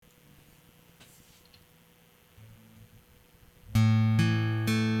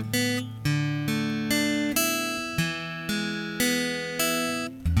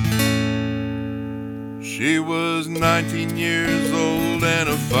She was 19 years old and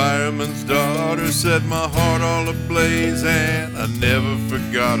a fireman's daughter, set my heart all ablaze and I never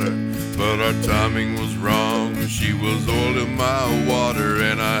forgot her. But our timing was wrong, she was oiling my water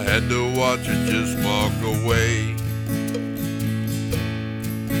and I had to watch her just walk away.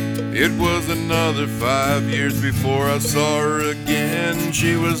 It was another 5 years before I saw her again.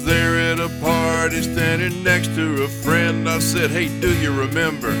 She was there at a party standing next to a friend. I said, "Hey, do you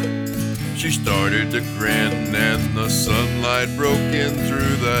remember?" She started to grin and the sunlight broke in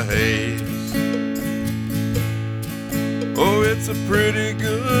through the haze. Oh, it's a pretty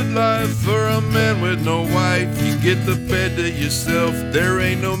good life for a man with no wife. You get the bed to yourself, there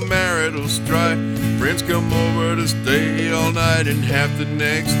ain't no marital strife. Friends come over to stay all night and half the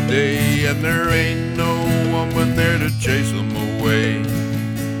next day, and there ain't no woman there to chase them away.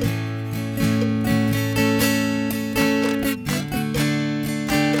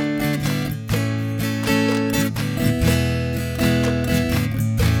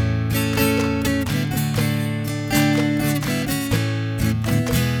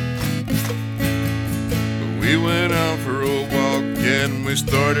 We went out for a walk and we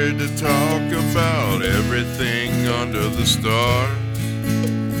started to talk about everything under the stars.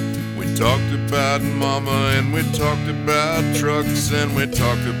 We talked about mama and we talked about trucks and we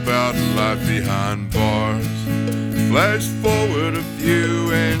talked about life behind bars. Flash forward a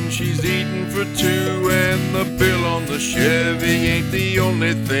few and she's eating for two, and the bill on the Chevy ain't the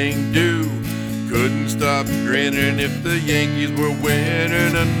only thing due. Couldn't stop grinning if the Yankees were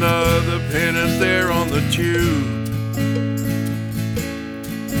winning. Another pennant there on the tube.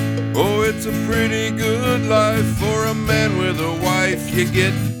 Oh, it's a pretty good life for a man with a wife. You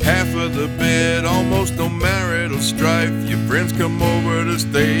get half of the bed, almost no marital strife. Your friends come over to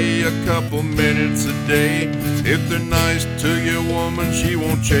stay a couple minutes a day. If they're nice to your woman, she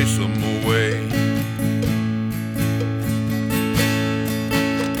won't chase them away.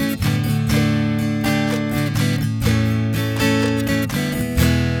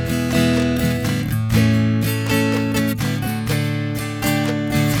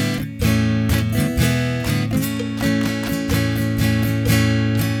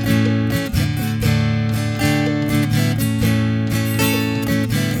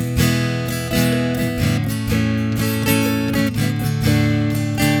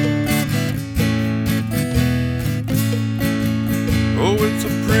 Oh, it's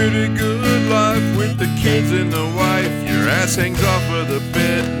a pretty good life with the kids and the wife. Your ass hangs off of the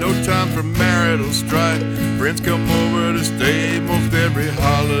bed, no time for marital strife. Friends come over to stay most every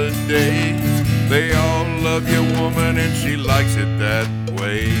holiday. They all love your woman and she likes it that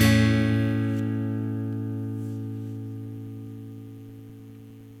way.